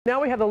Now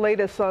we have the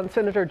latest on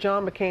Senator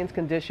John McCain's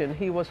condition.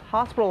 He was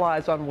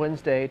hospitalized on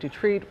Wednesday to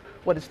treat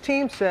what his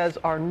team says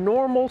are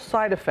normal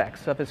side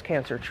effects of his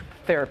cancer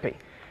therapy.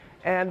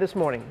 And this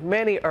morning,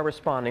 many are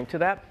responding to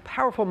that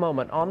powerful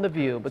moment on The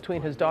View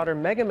between his daughter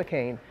Meghan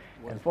McCain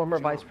and former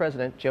Vice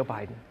President Joe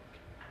Biden.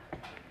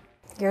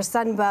 Your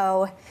son,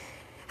 Beau,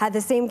 had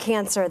the same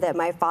cancer that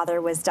my father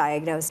was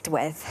diagnosed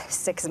with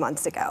 6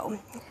 months ago.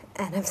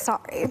 And I'm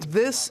sorry.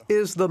 This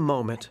is the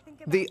moment,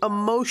 the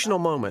emotional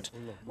moment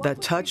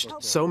that touched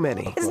so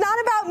many. It's not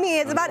about me,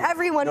 it's about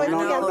everyone with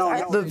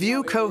cancer. The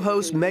View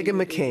co-host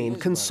Meghan McCain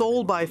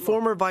consoled by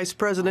former Vice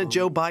President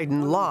Joe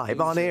Biden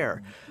live on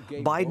air.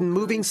 Biden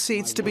moving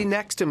seats to be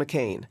next to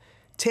McCain,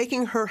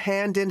 taking her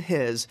hand in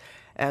his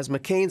as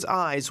McCain's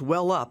eyes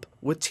well up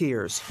with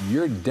tears.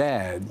 Your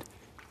dad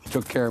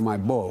took care of my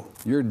Beau.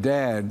 Your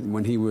dad,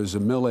 when he was a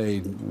mill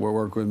aide,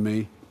 worked with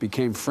me,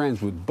 became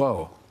friends with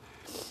Beau.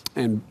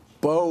 And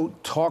Beau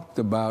talked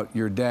about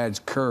your dad's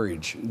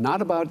courage,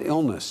 not about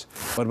illness,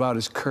 but about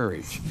his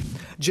courage.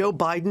 Joe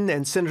Biden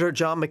and Senator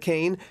John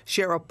McCain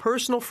share a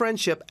personal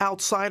friendship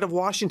outside of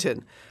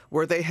Washington,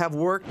 where they have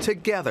worked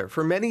together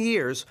for many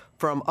years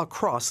from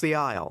across the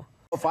aisle.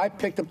 If I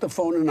picked up the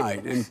phone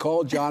tonight and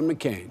called John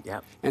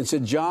McCain and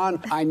said, John,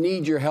 I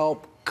need your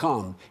help,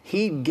 come,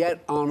 he'd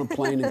get on a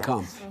plane and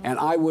come, and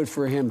I would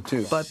for him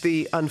too. But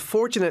the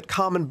unfortunate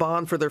common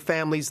bond for their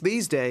families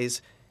these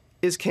days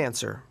is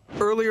cancer.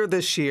 Earlier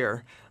this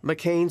year,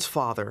 McCain's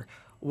father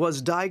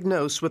was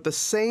diagnosed with the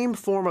same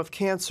form of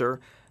cancer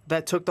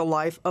that took the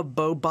life of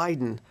Beau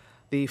Biden,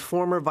 the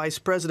former vice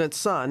president's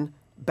son,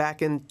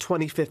 back in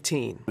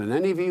 2015. And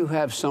any of you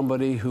have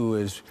somebody who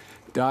is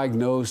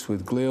diagnosed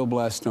with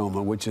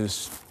glioblastoma, which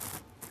is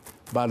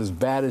about as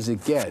bad as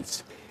it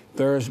gets,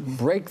 there's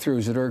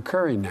breakthroughs that are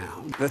occurring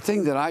now. The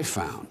thing that I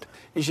found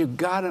is you've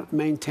got to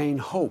maintain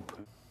hope.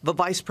 The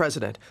vice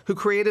president, who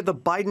created the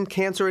Biden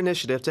Cancer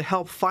Initiative to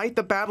help fight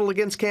the battle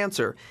against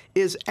cancer,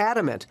 is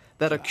adamant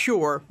that a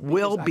cure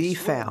will be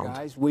found.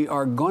 Guys, we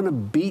are going to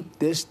beat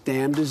this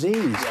damn disease.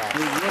 Yeah.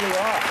 We really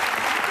are.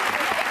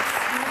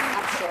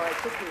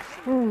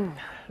 I'm sorry.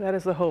 That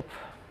is the hope.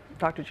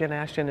 Dr. Jen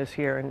Ashton is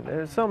here, and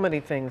there's so many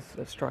things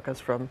that struck us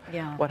from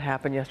what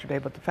happened yesterday,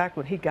 but the fact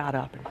when he got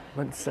up and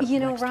went to You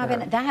know,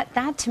 Robin,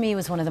 that to me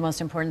was one of the most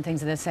important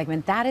things of this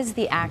segment. That is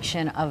the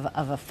action of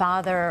a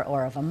father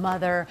or of a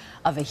mother,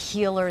 of a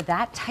healer,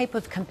 that type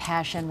of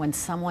compassion when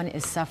someone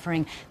is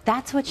suffering.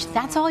 That's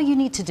all you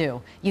need to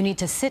do. You need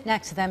to sit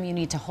next to them, you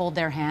need to hold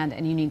their hand,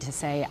 and you need to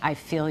say, I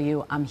feel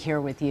you, I'm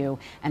here with you,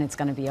 and it's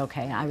going to be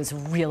okay. I was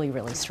really,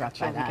 really struck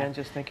by that. Again,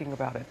 just thinking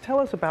about it. Tell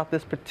us about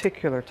this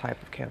particular type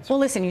of cancer. Well,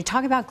 listen, you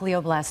talk about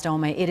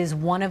glioblastoma. It is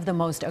one of the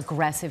most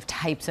aggressive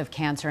types of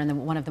cancer and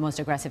one of the most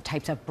aggressive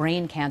types of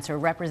brain cancer. It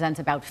represents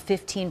about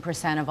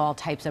 15% of all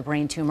types of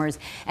brain tumors,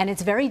 and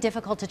it's very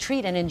difficult to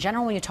treat. And in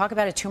general, when you talk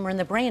about a tumor in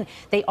the brain,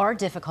 they are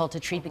difficult to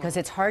treat because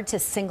it's hard to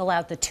single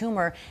out the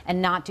tumor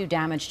and not do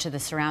damage to the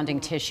surrounding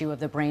tissue of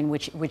the brain,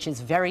 which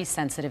is very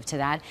sensitive to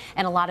that.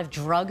 And a lot of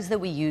drugs that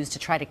we use to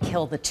try to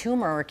kill the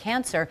tumor or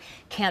cancer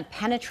can't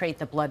penetrate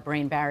the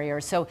blood-brain barrier.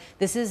 So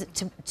this is,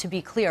 to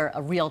be clear,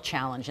 a real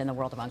challenge in the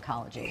world of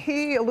oncology.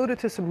 He alluded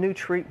to some new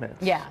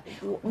treatments. Yeah.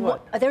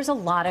 Well, there's a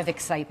lot of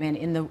excitement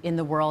in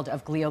the world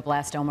of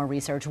glioblastoma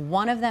research.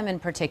 One of them in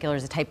particular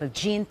is a type of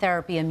gene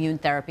therapy, immune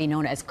therapy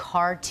known as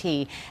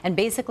CAR-T. And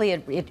basically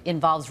it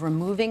involves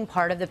removing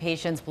part of the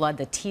patient's blood,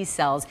 the T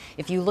cells.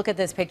 If you look at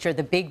this picture,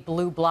 the big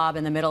blue blob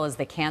in the middle is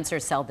the cancer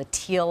cell. The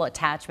teal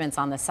attachments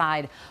on the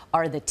side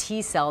are the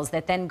T cells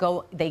that then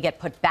they get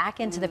put back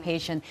into the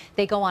patient.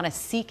 They go on a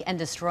seek and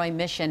destroy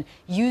mission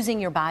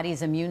using your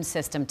body's immune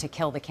system to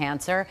kill the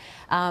cancer.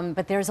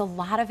 But there's a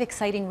lot of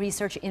exciting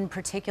research, in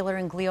particular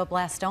in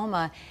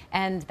glioblastoma,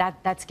 and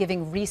that's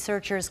giving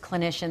researchers,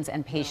 clinicians,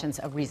 and patients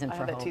a reason for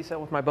hope. I had a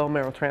T-cell with my bone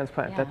marrow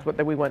transplant. That's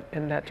what we went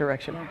in that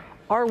direction.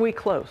 Are we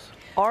close?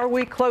 Are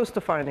we close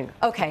to finding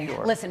a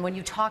cure? Listen, when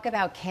you talk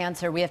about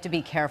cancer, we have to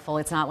be careful.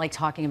 It's not like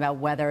talking about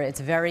weather. It's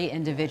very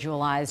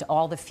individualized.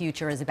 All the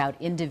future is about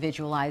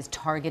individualized,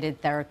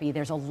 targeted therapy.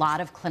 There's a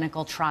lot of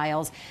clinical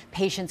trials.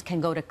 Patients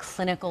can go to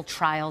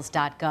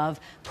clinicaltrials.gov,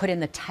 put in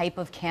the type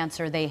of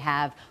cancer they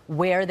have,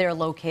 where they're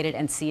located,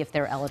 and see if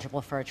they're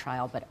eligible for a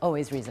trial. But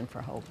always reason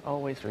for hope.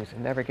 Always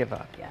reason. Never give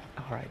up. Yeah.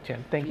 All right,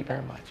 Jen, thank you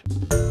very much.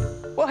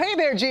 Well, hey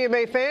there,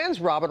 GMA fans.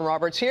 Robin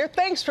Roberts here.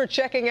 Thanks for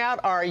checking out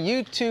our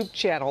YouTube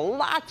channel.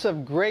 Lots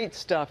of great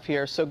stuff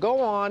here. So go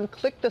on,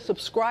 click the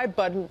subscribe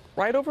button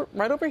right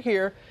over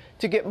here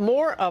to get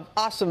more of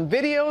awesome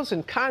videos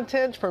and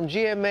content from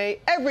GMA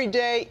every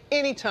day,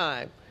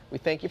 anytime. We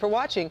thank you for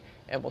watching,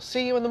 and we'll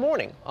see you in the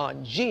morning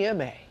on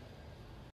GMA.